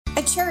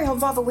Cherry Hill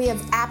Volvo, we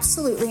have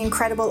absolutely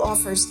incredible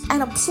offers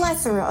and a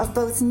plethora of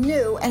both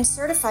new and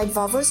certified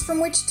Volvos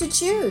from which to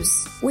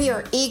choose. We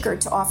are eager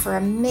to offer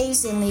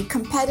amazingly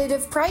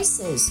competitive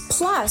prices,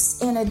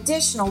 plus an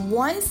additional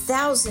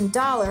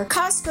 $1,000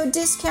 Costco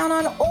discount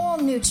on all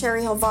new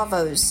Cherry Hill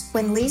Volvos.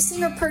 When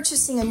leasing or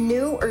purchasing a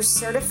new or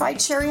certified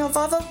Cherry Hill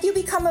Volvo, you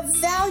become a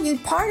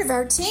valued part of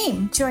our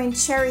team. Join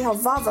Cherry Hill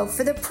Volvo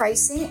for the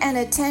pricing and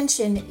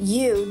attention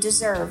you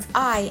deserve.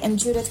 I am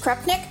Judith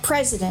Krupnick,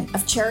 president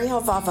of Cherry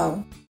Hill Volvo.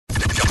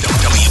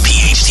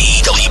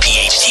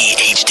 WPHT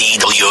HD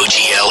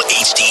WOGL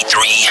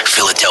HD3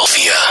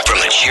 Philadelphia from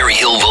the Cherry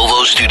Hill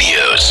Volvo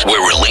Studios, where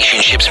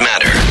relationships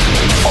matter.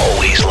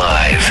 Always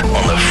live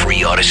on the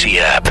free Odyssey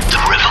app. The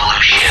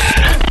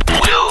revolution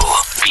will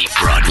be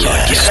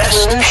broadcast.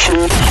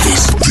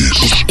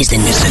 This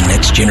is the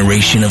next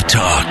generation of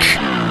talk.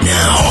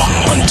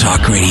 Now on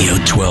Talk Radio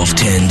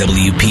 1210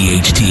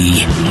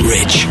 WPHT,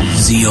 Rich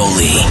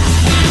Zioli.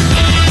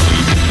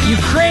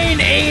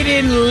 Ukraine aid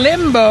in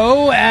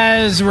limbo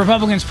as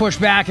Republicans push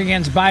back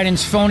against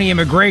Biden's phony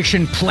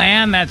immigration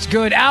plan. That's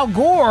good. Al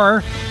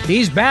Gore,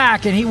 he's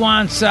back, and he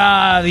wants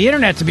the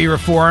internet to be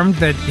reformed,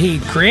 that he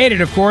created,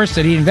 of course,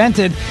 that he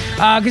invented,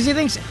 because he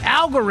thinks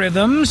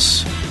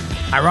algorithms,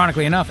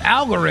 ironically enough,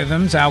 Al Gore,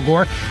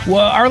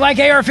 are like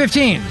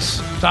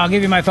AR-15s. So I'll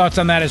give you my thoughts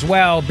on that as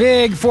well.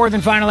 Big fourth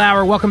and final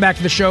hour. Welcome back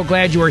to the show.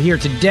 Glad you are here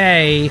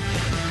today.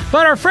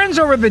 But our friends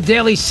over at the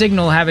Daily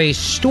Signal have a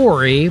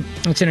story.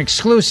 It's an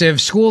exclusive.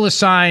 School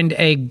assigned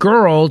a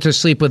girl to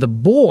sleep with a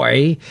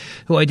boy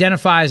who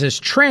identifies as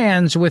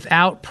trans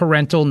without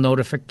parental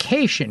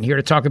notification. Here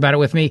to talk about it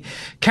with me,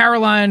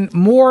 Caroline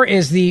Moore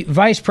is the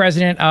Vice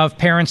President of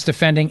Parents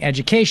Defending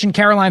Education.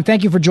 Caroline,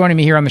 thank you for joining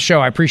me here on the show.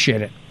 I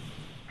appreciate it.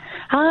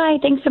 Hi,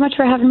 thanks so much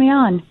for having me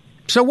on.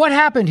 So what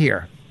happened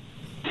here?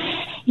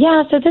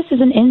 Yeah, so this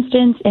is an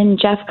instance in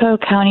Jeffco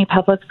County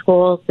Public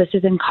Schools. This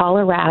is in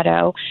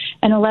Colorado.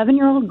 An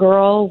 11-year-old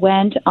girl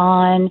went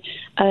on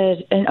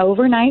an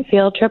overnight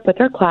field trip with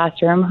her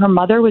classroom. Her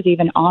mother was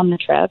even on the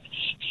trip.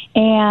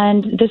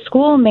 And the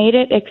school made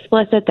it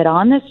explicit that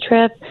on this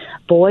trip,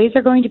 boys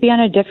are going to be on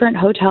a different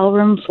hotel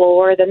room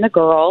floor than the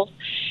girls.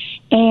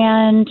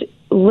 And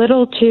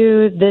little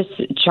to this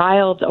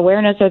child's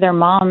awareness or their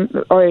mom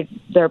or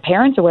their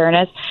parents'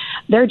 awareness,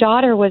 their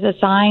daughter was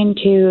assigned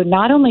to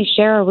not only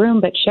share a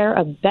room, but share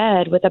a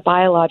bed with a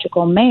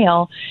biological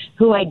male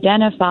who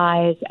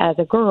identifies as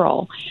a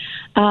girl.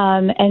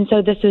 And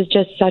so this is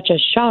just such a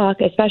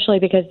shock, especially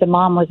because the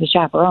mom was a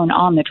chaperone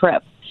on the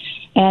trip.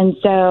 And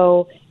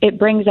so it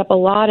brings up a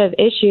lot of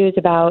issues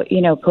about,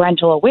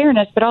 parental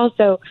awareness, but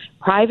also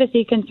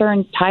privacy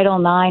concerns, Title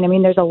IX. I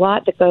mean, there's a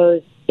lot that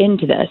goes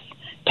into this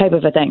type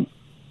of a thing.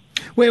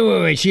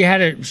 Wait. She had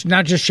to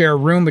not just share a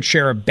room, but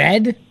share a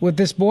bed with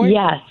this boy?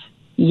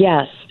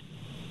 Yes.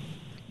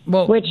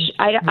 Well, which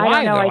I don't know.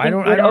 Though? I think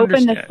would open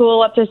understand. the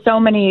school up to so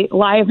many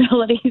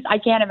liabilities. I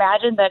can't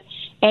imagine that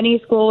any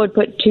school would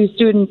put two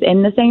students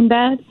in the same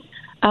bed,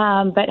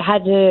 but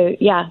had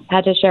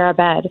to share a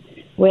bed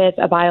with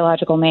a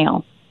biological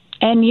male.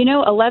 And,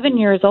 11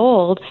 years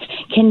old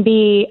can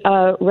be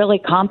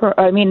really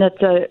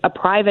that's a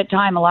private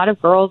time. A lot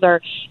of girls are,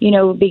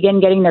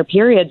 begin getting their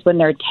periods when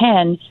they're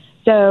 10.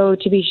 So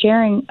to be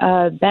sharing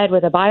a bed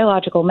with a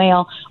biological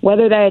male,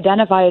 whether they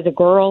identify as a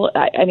girl,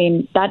 I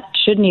mean, that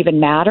shouldn't even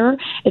matter.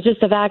 It's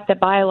just the fact that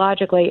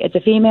biologically it's a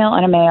female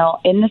and a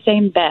male in the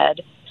same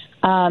bed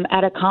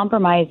at a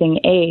compromising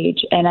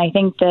age. And I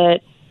think that,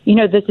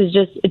 this is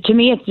just, to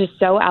me, it's just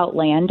so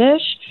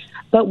outlandish.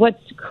 But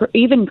what's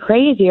even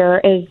crazier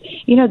is,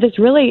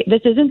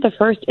 this isn't the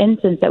first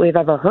instance that we've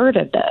ever heard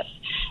of this.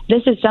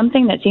 This is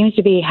something that seems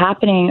to be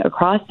happening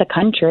across the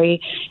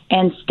country,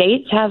 and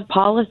states have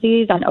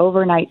policies on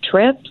overnight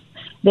trips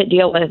that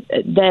deal with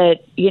that.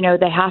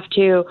 They have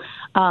to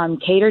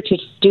cater to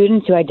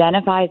students who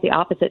identify as the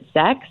opposite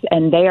sex,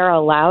 and they are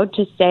allowed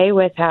to stay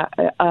with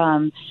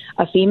a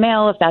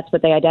female if that's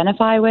what they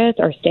identify with,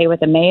 or stay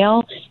with a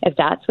male if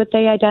that's what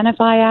they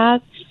identify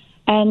as.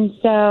 And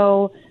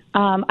so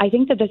I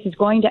think that this is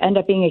going to end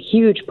up being a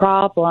huge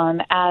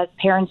problem as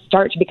parents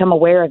start to become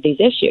aware of these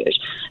issues,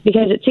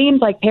 because it seems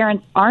like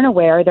parents aren't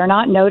aware. They're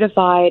not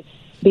notified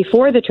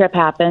before the trip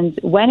happens.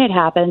 When it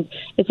happens,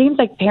 it seems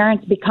like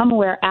parents become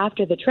aware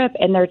after the trip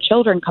and their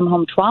children come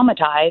home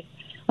traumatized.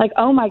 Like,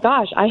 oh my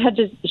gosh, I had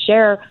to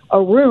share a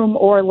room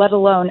or let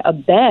alone a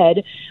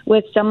bed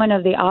with someone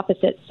of the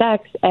opposite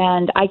sex,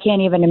 and I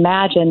can't even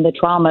imagine the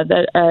trauma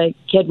that a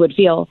kid would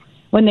feel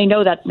when they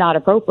know that's not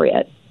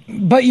appropriate.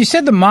 But you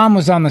said the mom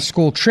was on the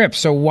school trip,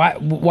 so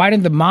why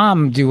didn't the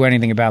mom do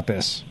anything about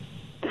this?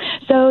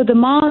 So the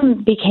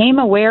mom became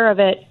aware of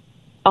it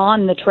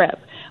on the trip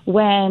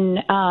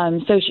when,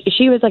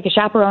 she was like a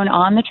chaperone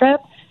on the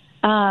trip,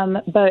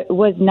 but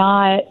was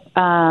not,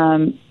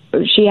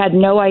 she had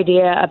no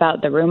idea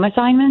about the room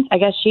assignments. I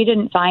guess she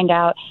didn't find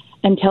out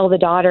until the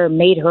daughter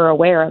made her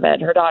aware of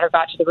it. Her daughter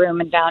got to the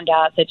room and found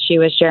out that she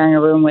was sharing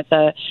a room with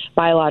a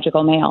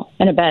biological male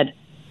in a bed.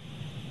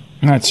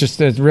 It's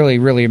really,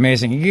 really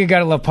amazing. You got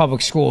to love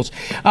public schools.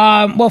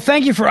 Well,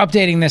 thank you for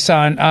updating this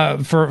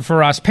on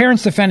for us.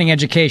 Parents Defending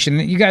Education.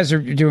 You guys are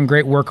doing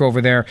great work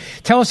over there.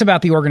 Tell us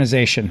about the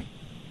organization.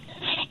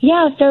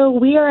 Yeah, so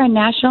we are a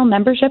national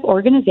membership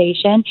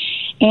organization,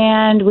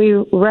 and we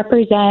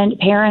represent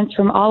parents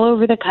from all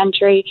over the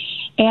country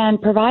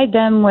and provide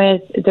them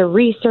with the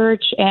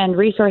research and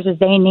resources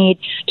they need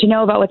to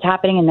know about what's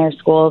happening in their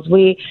schools.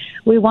 We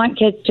want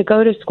kids to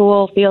go to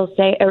school, feel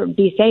safe, or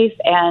be safe,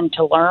 and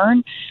to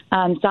learn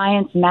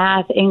science,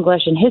 math,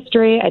 English, and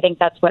history. I think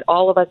that's what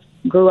all of us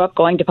grew up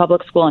going to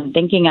public school and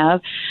thinking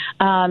of,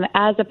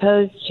 as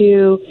opposed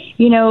to,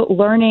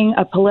 learning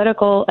a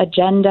political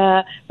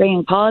agenda,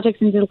 bringing politics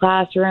into the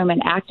classroom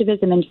and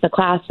activism into the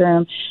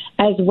classroom,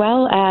 as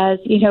well as,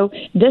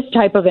 this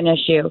type of an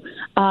issue,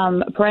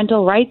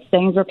 parental rights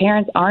things where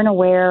parents aren't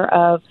aware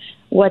of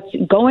what's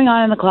going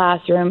on in the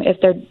classroom,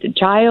 if their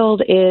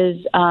child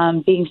is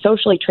being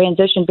socially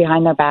transitioned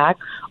behind their back,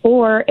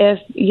 or if,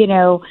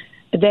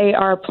 they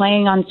are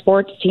playing on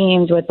sports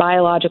teams with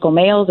biological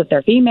males if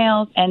they're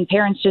females, and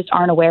parents just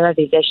aren't aware of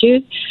these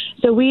issues.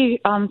 So we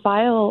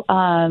file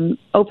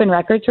open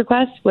records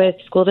requests with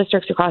school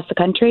districts across the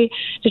country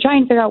to try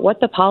and figure out what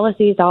the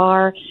policies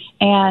are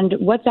and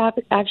what's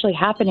actually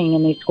happening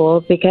in these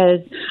schools, because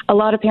a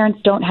lot of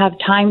parents don't have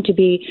time to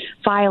be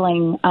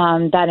filing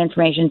that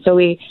information. So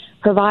we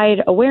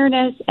provide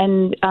awareness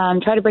and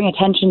try to bring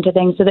attention to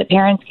things so that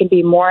parents can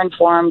be more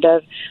informed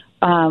of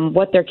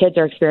what their kids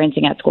are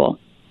experiencing at school.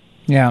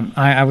 Yeah,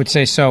 I would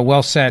say so.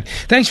 Well said.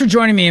 Thanks for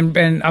joining me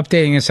and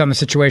updating us on the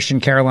situation,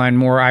 Caroline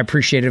Moore. I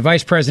appreciate it.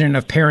 Vice President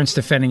of Parents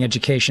Defending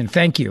Education.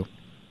 Thank you.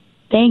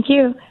 Thank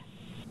you.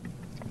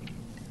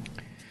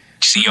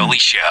 Cioli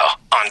Show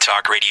on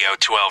Talk Radio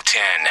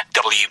 1210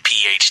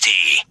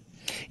 WPHT.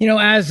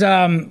 As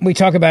we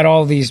talk about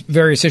all these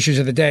various issues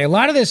of the day, a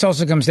lot of this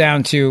also comes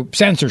down to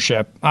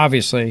censorship,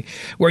 obviously,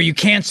 where you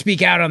can't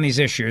speak out on these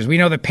issues. We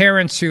know that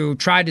parents who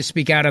tried to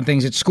speak out on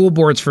things at school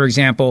boards, for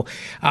example,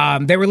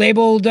 they were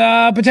labeled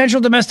potential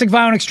domestic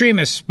violent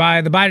extremists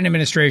by the Biden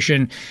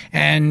administration,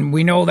 and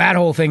we know that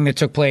whole thing that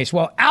took place.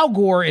 Well, Al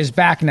Gore is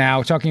back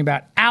now talking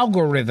about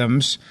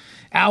algorithms.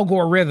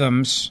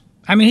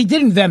 I mean, he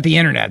did invent the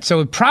internet, so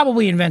he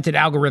probably invented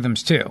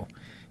algorithms too.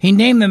 He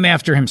named them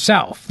after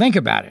himself. Think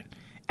about it.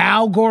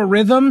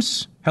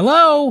 Algorithms?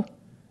 Hello?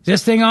 Is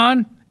this thing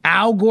on?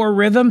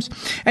 Algorithms?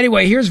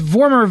 Anyway, here's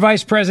former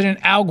Vice President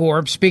Al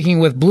Gore speaking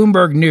with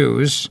Bloomberg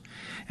News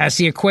as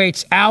he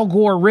equates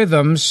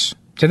algorithms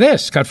to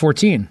this. Cut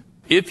 14.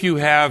 If you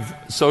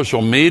have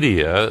social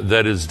media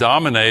that is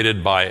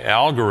dominated by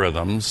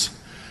algorithms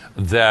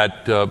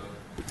that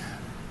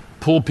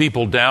pull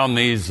people down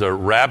these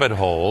rabbit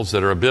holes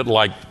that are a bit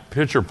like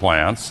pitcher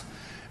plants,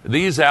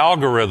 these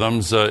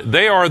algorithms,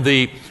 they are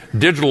the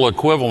digital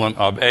equivalent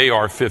of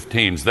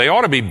AR-15s. They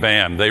ought to be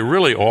banned. They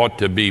really ought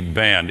to be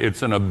banned.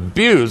 It's an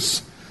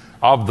abuse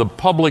of the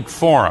public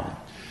forum.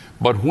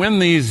 But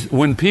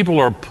when people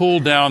are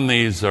pulled down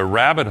these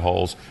rabbit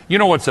holes, you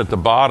know what's at the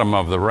bottom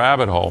of the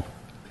rabbit hole?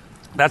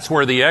 That's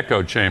where the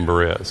echo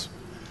chamber is.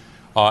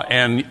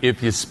 And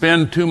if you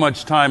spend too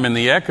much time in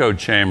the echo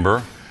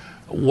chamber,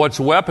 what's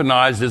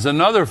weaponized is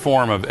another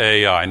form of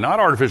AI, not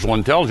artificial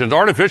intelligence,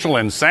 artificial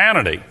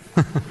insanity.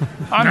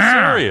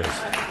 I'm serious.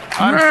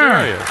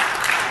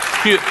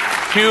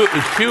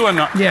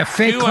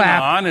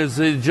 QAnon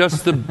is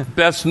just the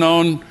best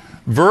known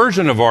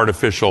version of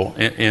artificial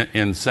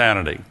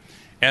insanity.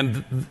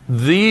 And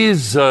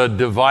these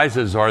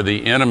devices are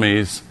the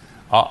enemies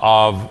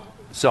of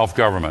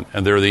self-government,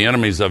 and they're the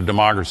enemies of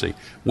democracy.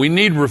 We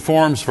need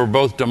reforms for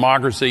both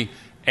democracy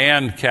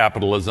and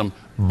capitalism.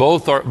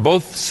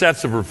 Both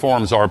sets of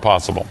reforms are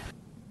possible.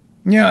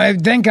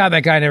 Thank God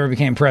that guy never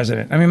became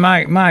president. I mean,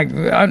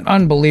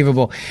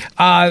 unbelievable.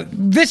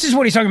 This is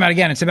what he's talking about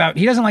again. It's about,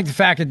 he doesn't like the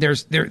fact that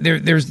there's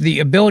the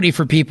ability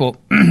for people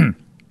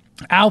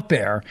out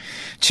there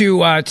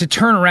to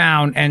turn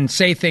around and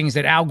say things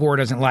that Al Gore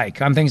doesn't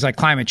like on things like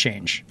climate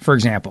change, for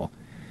example.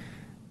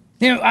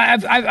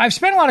 I've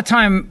spent a lot of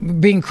time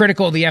being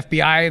critical of the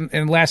FBI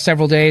in the last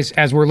several days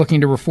as we're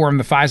looking to reform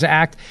the FISA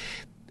Act.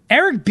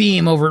 Eric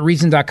Beam over at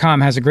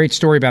Reason.com has a great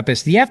story about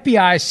this. The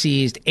FBI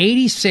seized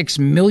 $86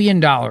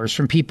 million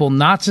from people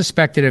not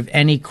suspected of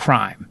any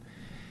crime.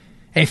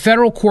 A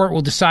federal court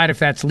will decide if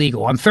that's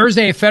legal. On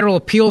Thursday, a federal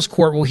appeals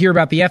court will hear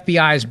about the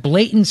FBI's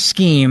blatant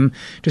scheme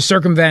to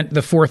circumvent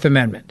the Fourth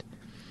Amendment.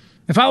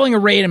 And following a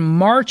raid in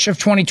March of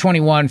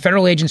 2021,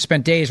 federal agents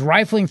spent days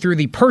rifling through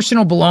the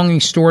personal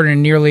belongings stored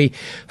in nearly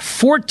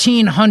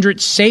 1,400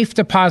 safe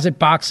deposit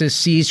boxes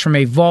seized from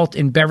a vault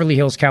in Beverly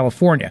Hills,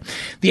 California.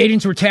 The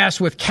agents were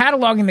tasked with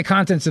cataloging the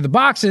contents of the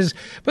boxes,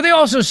 but they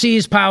also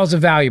seized piles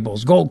of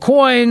valuables, gold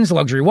coins,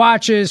 luxury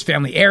watches,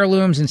 family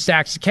heirlooms, and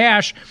stacks of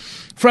cash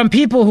from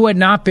people who had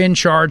not been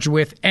charged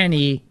with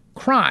any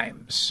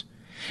crimes.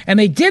 And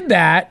they did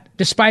that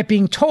despite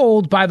being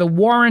told by the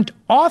warrant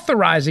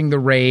authorizing the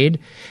raid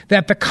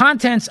that the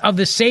contents of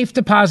the safe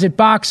deposit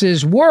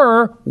boxes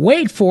were,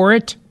 wait for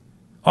it,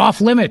 off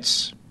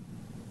limits.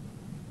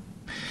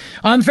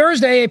 On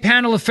Thursday, a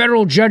panel of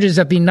federal judges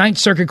at the Ninth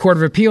Circuit Court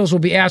of Appeals will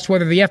be asked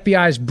whether the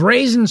FBI's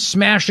brazen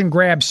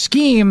smash-and-grab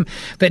scheme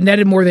that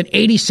netted more than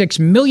 $86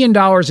 million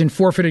in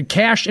forfeited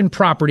cash and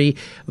property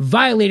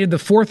violated the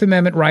Fourth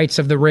Amendment rights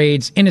of the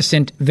raid's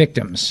innocent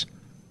victims.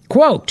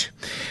 Quote,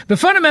 the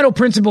fundamental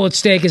principle at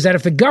stake is that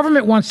if the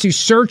government wants to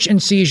search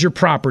and seize your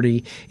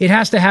property, it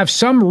has to have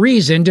some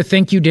reason to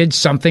think you did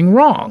something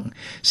wrong,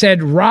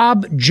 said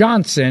Rob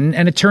Johnson,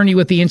 an attorney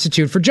with the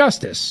Institute for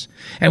Justice,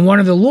 and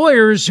one of the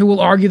lawyers who will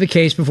argue the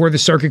case before the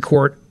circuit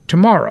court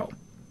tomorrow.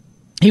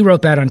 He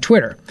wrote that on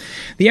Twitter.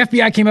 The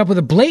FBI came up with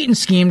a blatant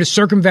scheme to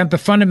circumvent the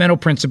fundamental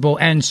principle,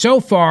 and so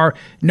far,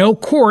 no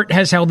court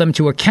has held them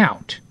to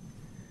account.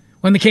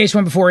 When the case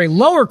went before a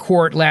lower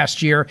court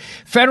last year,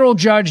 federal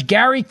judge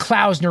Gary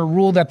Klausner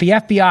ruled that the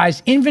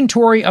FBI's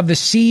inventory of the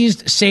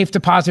seized safe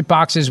deposit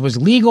boxes was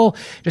legal,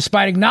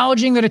 despite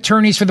acknowledging that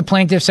attorneys for the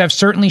plaintiffs have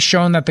certainly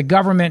shown that the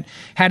government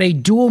had a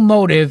dual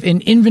motive in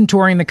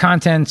inventorying the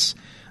contents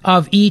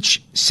of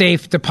each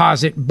safe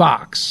deposit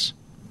box.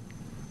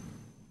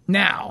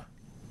 Now,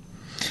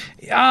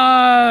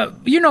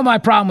 you know my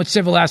problem with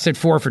civil asset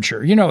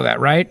forfeiture. You know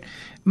that, right?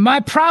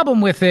 My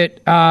problem with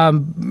it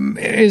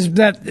is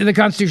that the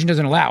Constitution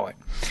doesn't allow it.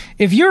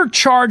 If you're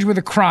charged with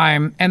a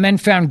crime and then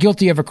found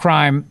guilty of a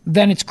crime,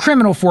 then it's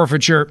criminal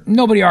forfeiture.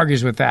 Nobody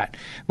argues with that.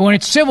 But when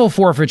it's civil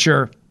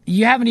forfeiture,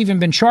 you haven't even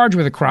been charged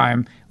with a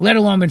crime, let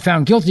alone been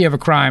found guilty of a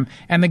crime,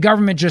 and the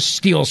government just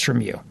steals from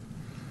you.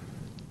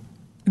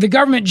 The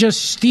government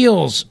just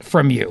steals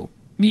from you.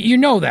 You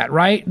know that,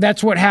 right?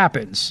 That's what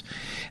happens.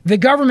 The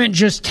government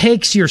just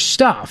takes your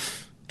stuff.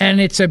 And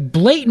it's a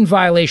blatant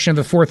violation of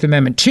the Fourth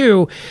Amendment,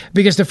 too,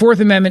 because the Fourth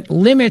Amendment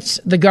limits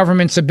the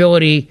government's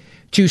ability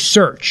to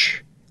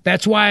search.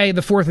 That's why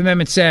the Fourth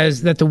Amendment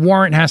says that the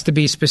warrant has to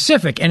be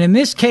specific. And in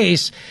this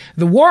case,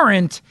 the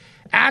warrant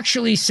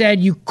actually said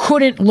you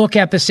couldn't look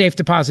at the safe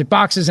deposit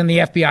boxes, and the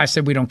FBI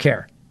said, we don't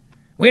care.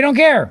 We don't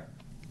care.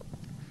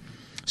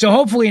 So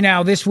hopefully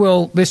now this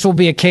will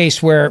be a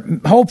case where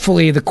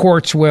hopefully the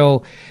courts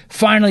will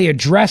finally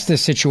address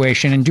this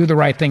situation and do the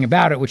right thing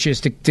about it, which is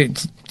to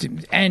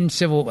end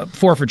civil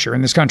forfeiture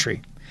in this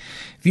country.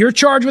 If you're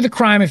charged with a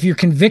crime, if you're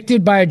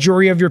convicted by a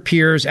jury of your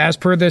peers, as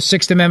per the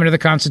Sixth Amendment of the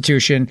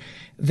Constitution,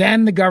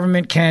 then the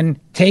government can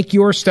take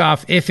your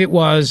stuff if it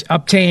was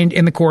obtained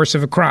in the course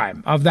of a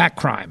crime, of that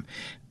crime.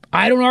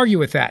 I don't argue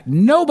with that.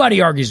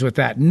 Nobody argues with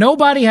that.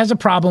 Nobody has a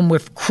problem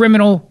with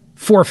criminal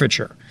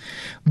forfeiture.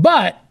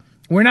 But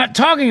we're not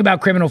talking about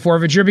criminal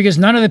forfeiture because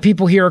none of the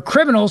people here are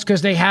criminals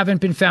because they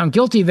haven't been found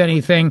guilty of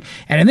anything,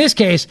 and in this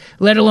case,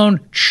 let alone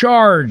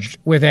charged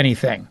with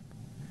anything.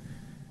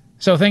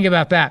 So think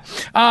about that.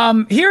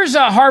 Here's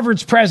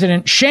Harvard's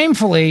president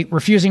shamefully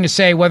refusing to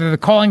say whether the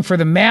calling for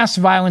the mass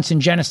violence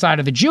and genocide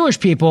of the Jewish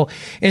people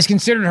is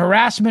considered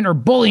harassment or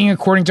bullying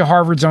according to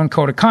Harvard's own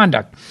code of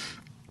conduct.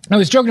 I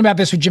was joking about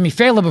this with Jimmy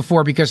Fallon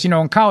before because,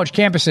 on college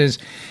campuses,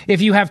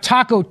 if you have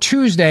Taco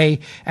Tuesday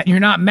and you're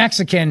not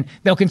Mexican,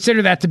 they'll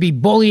consider that to be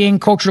bullying,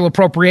 cultural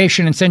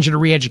appropriation, and send you to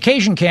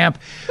re-education camp.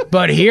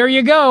 But here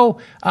you go.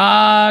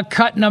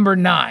 Cut number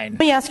 9. Let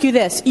me ask you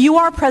this. You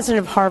are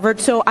president of Harvard,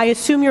 so I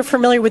assume you're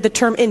familiar with the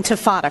term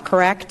intifada,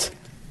 correct?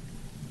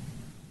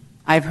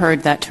 I've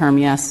heard that term,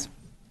 yes.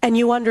 And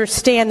you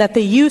understand that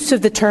the use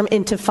of the term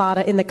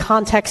intifada in the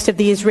context of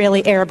the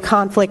Israeli-Arab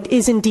conflict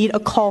is indeed a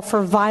call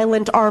for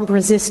violent armed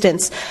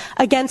resistance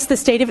against the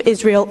state of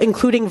Israel,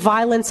 including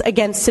violence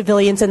against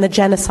civilians and the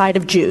genocide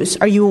of Jews.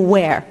 Are you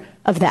aware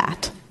of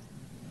that?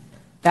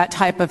 That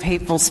type of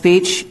hateful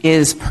speech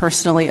is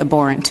personally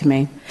abhorrent to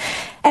me.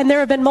 And there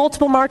have been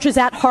multiple marches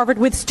at Harvard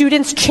with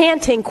students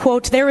chanting,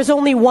 quote, there is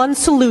only one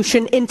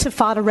solution,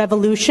 intifada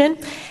revolution,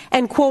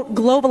 and, quote,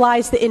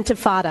 globalize the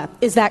intifada.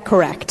 Is that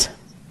correct?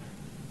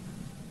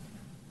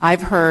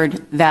 I've heard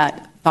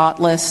that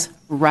thoughtless,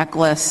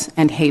 reckless,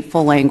 and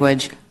hateful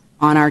language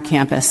on our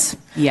campus,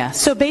 yes.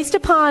 So based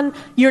upon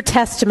your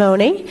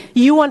testimony,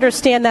 you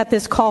understand that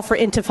this call for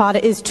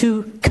intifada is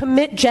to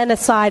commit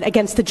genocide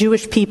against the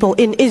Jewish people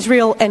in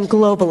Israel and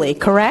globally,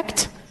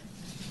 correct?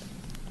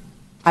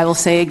 I will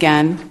say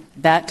again,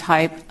 that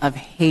type of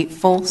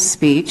hateful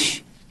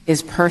speech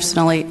is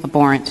personally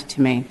abhorrent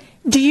to me.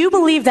 Do you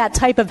believe that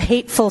type of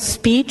hateful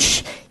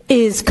speech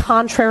is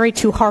contrary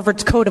to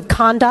Harvard's code of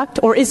conduct,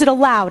 or is it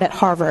allowed at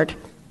Harvard?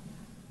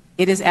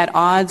 It is at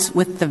odds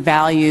with the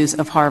values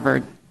of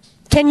Harvard.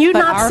 Can you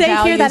not say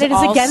here that it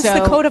is against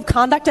the code of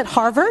conduct at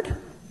Harvard?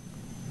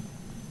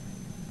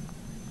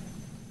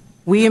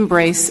 We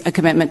embrace a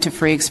commitment to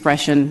free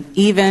expression,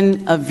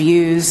 even of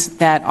views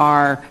that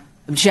are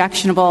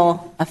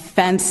objectionable,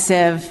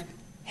 offensive,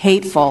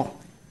 hateful.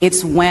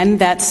 It's when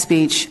that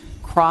speech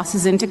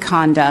crosses into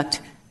conduct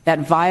that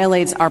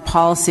violates our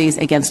policies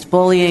against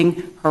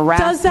bullying,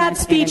 harassment, Does that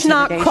speech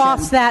not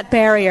cross that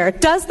barrier?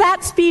 Does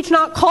that speech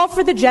not call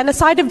for the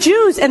genocide of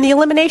Jews and the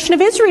elimination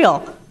of Israel?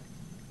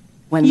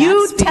 When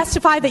you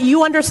testify that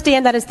you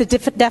understand that is the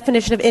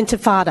definition of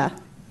intifada.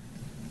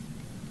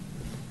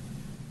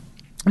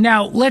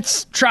 Now,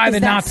 let's try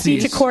the Nazis.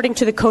 Is that speech according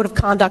to the code of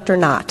conduct or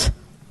not?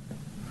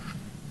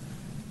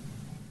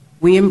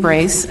 We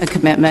embrace a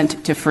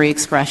commitment to free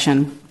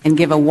expression and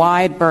give a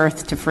wide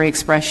berth to free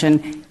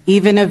expression,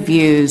 even of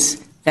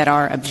views that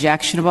are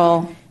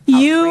objectionable.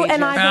 You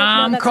and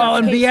I I'm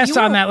calling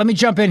BS on that. Let me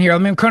jump in here.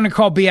 I'm going to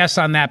call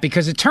BS on that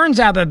because it turns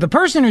out that the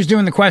person who's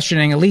doing the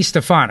questioning, Elise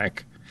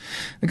Stefanik,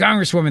 the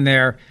congresswoman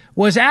there,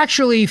 was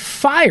actually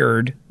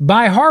fired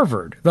by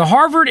Harvard. The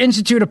Harvard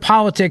Institute of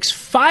Politics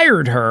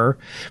fired her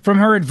from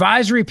her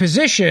advisory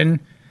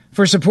position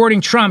for supporting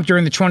Trump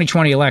during the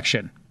 2020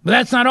 election. But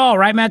that's not all,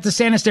 right, Matt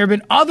DeSantis? There have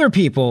been other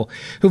people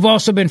who've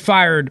also been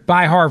fired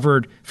by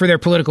Harvard for their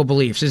political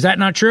beliefs. Is that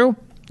not true?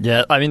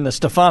 Yeah, I mean, the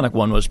Stefanik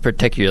one was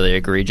particularly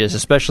egregious,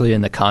 especially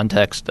in the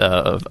context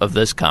of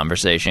this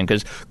conversation,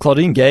 because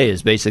Claudine Gay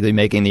is basically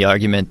making the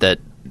argument that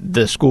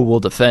the school will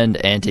defend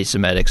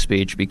anti-Semitic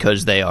speech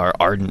because they are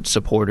ardent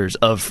supporters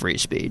of free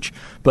speech.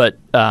 But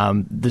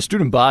the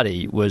student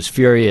body was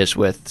furious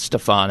with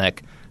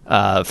Stefanik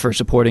for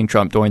supporting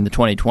Trump during the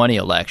 2020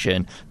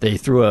 election. They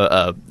threw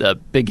a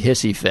big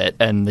hissy fit,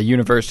 and the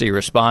university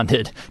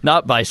responded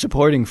not by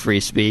supporting free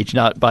speech,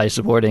 not by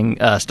supporting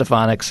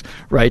Stefanik's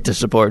right to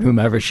support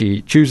whomever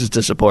she chooses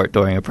to support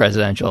during a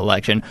presidential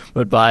election,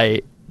 but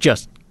by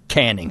just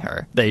canning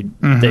her. They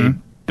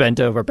bent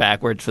over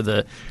backwards for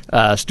the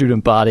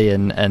student body,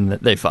 and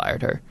they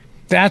fired her.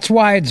 That's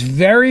why it's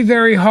very,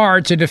 very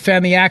hard to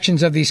defend the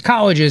actions of these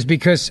colleges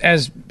because,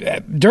 as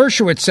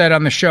Dershowitz said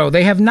on the show,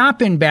 they have not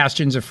been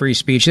bastions of free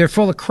speech. They're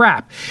full of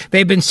crap.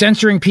 They've been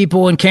censoring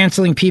people and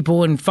canceling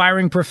people and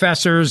firing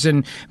professors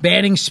and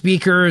banning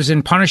speakers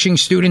and punishing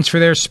students for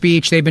their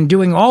speech. They've been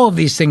doing all of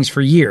these things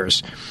for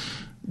years.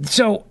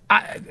 So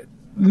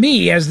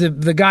me, as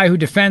the guy who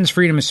defends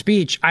freedom of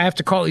speech, I have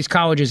to call these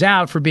colleges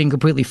out for being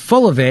completely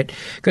full of it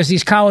because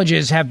these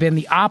colleges have been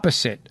the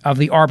opposite of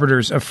the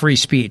arbiters of free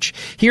speech.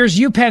 Here's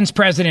UPenn's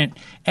president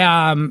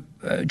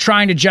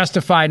trying to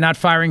justify not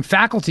firing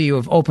faculty who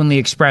have openly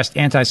expressed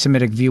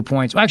anti-Semitic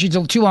viewpoints. Well, actually,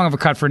 it's too long of a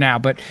cut for now,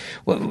 but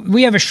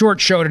we have a short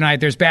show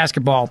tonight. There's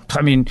basketball.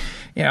 I mean,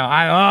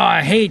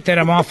 I hate that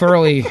I'm off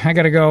early. I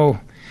got to go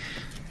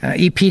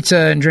eat pizza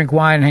and drink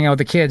wine and hang out with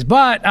the kids.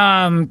 But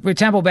with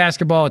Temple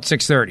basketball at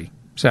 6:30.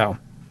 So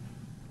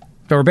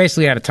we're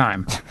basically out of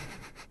time.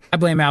 I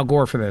blame Al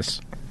Gore for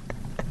this.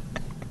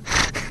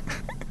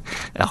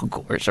 Al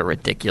Gore's a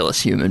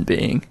ridiculous human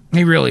being.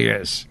 He really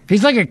is.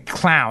 He's like a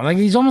clown. Like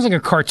he's almost like a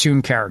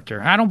cartoon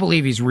character. I don't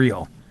believe he's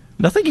real.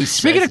 Nothing he says.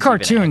 Speaking of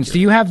cartoons, do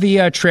you have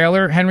the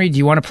trailer, Henry? Do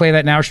you want to play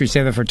that now, or should we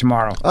save that for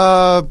tomorrow?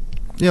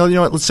 You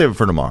know what? Let's save it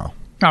for tomorrow.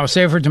 Oh,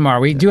 save it for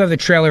tomorrow. We do have the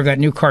trailer of that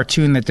new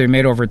cartoon that they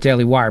made over at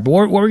Daily Wire. But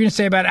what were we going to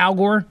say about Al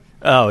Gore?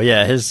 Oh,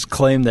 yeah. His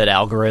claim that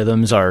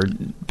algorithms are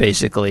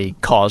basically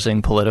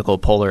causing political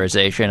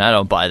polarization, I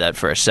don't buy that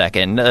for a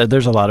second.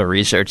 There's a lot of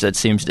research that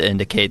seems to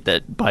indicate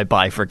that by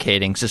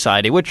bifurcating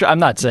society, which I'm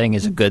not saying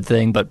is a good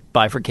thing, but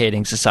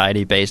bifurcating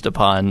society based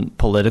upon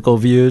political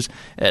views,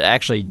 it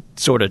actually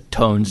sort of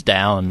tones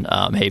down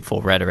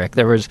hateful rhetoric.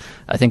 There was,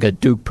 I think, a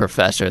Duke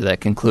professor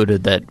that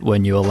concluded that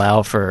when you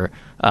allow for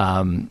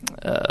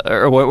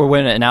or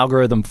when an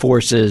algorithm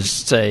forces,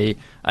 say,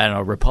 I don't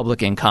know,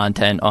 Republican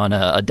content on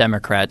a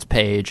Democrat's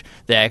page,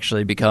 they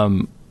actually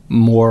become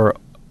more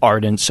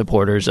ardent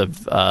supporters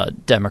of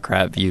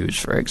Democrat views,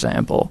 for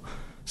example.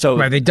 So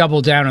right, they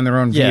double down on their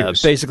own views.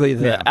 Yeah, basically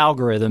the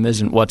algorithm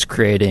isn't what's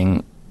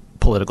creating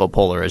political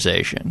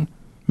polarization.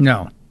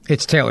 No,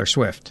 it's Taylor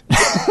Swift.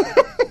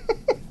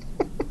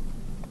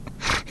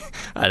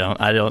 I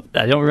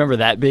don't remember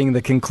that being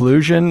the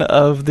conclusion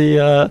of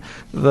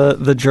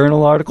the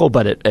journal article,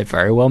 but it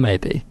very well may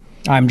be.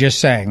 I'm just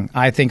saying,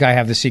 I think I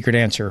have the secret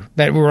answer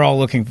that we're all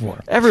looking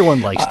for.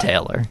 Everyone likes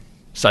Taylor,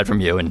 aside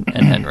from you and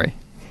Henry.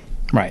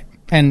 Right.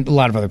 And a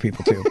lot of other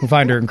people, too, who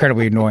find her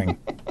incredibly annoying.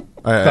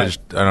 I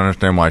don't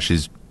understand why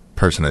she's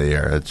person of the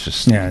year. It's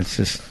just... Yeah, it's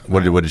just...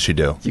 What did she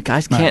do? You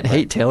guys can't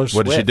hate Taylor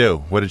Swift. What did she do?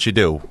 What did she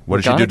do? What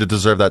did she do to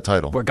deserve that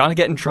title? We're going to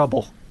get in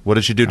trouble. What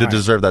did she do to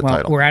deserve that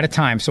title? We're out of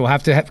time, so we'll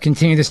have to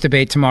continue this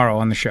debate tomorrow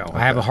on the show. Okay.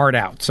 I have a heart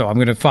out, so I'm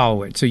going to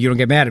follow it, so you don't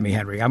get mad at me,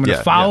 Henry. I'm going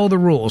to follow the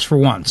rules for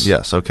once.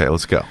 Yes, okay,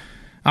 let's go.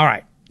 All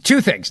right.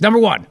 Two things. Number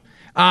one,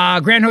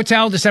 Grand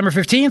Hotel, December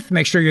 15th.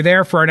 Make sure you're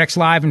there for our next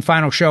live and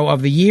final show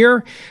of the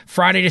year,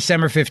 Friday,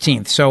 December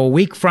 15th. So a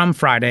week from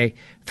Friday,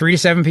 3 to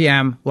 7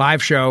 p.m.,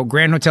 live show,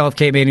 Grand Hotel of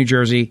Cape May, New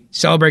Jersey.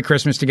 Celebrate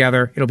Christmas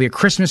together. It'll be a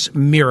Christmas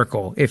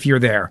miracle if you're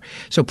there.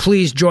 So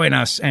please join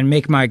us and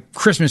make my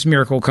Christmas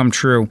miracle come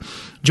true.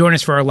 Join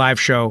us for our live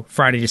show,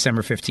 Friday,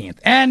 December 15th.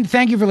 And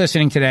thank you for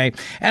listening today.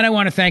 And I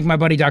want to thank my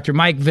buddy, Dr.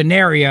 Mike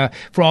Veneria,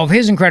 for all of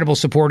his incredible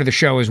support of the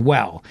show as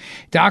well.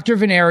 Dr.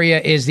 Veneria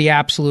is the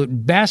absolute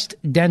best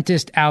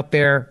dentist out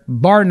there,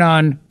 bar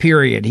none,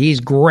 period.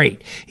 He's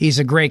great. He's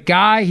a great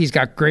guy. He's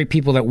got great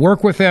people that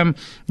work with him,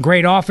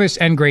 great office,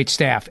 and great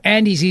staff.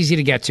 And he's easy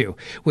to get to.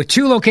 With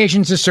 2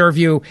 locations to serve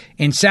you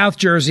in South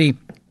Jersey,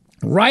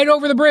 Right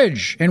over the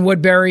bridge in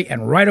Woodbury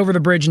and right over the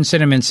bridge in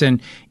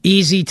Cinnaminson.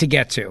 Easy to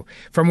get to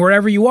from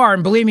wherever you are.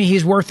 And believe me,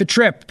 he's worth the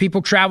trip.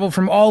 People travel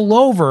from all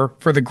over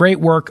for the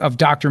great work of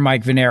Dr.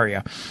 Mike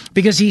Veneria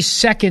because he's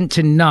second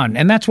to none.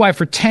 And that's why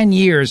for 10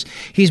 years,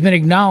 he's been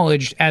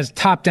acknowledged as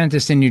top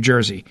dentist in New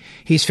Jersey.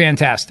 He's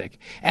fantastic.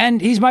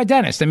 And he's my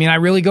dentist. I mean, I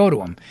really go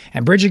to him.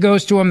 And Bridget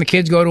goes to him. The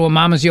kids go to him.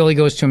 Mama Zioli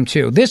goes to him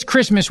too. This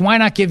Christmas, why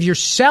not give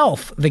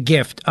yourself the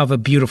gift of a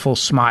beautiful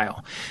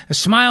smile? A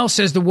smile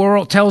tells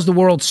the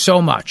world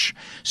so much.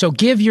 So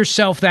give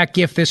yourself that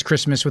gift this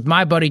Christmas with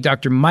my buddy,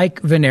 Dr.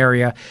 Mike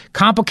Veneria.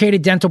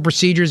 Complicated dental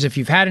procedures. If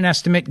you've had an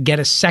estimate, get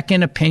a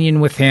second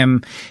opinion with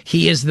him.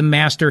 He is the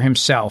master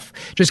himself.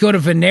 Just go to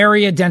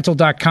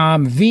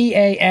veneriadental.com,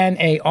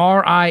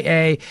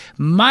 VANARIA.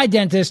 My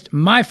dentist,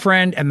 my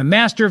friend, and the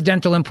master of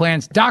dental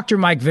implants, Dr.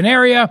 Mike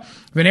Veneria,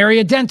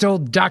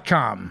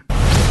 veneriadental.com.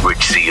 Rich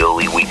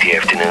Zioli, weekday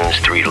afternoons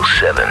 3 to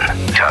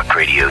 7. Talk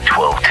Radio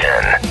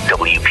 1210,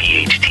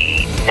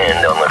 WPHT,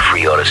 and on the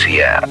Free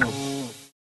Odyssey app.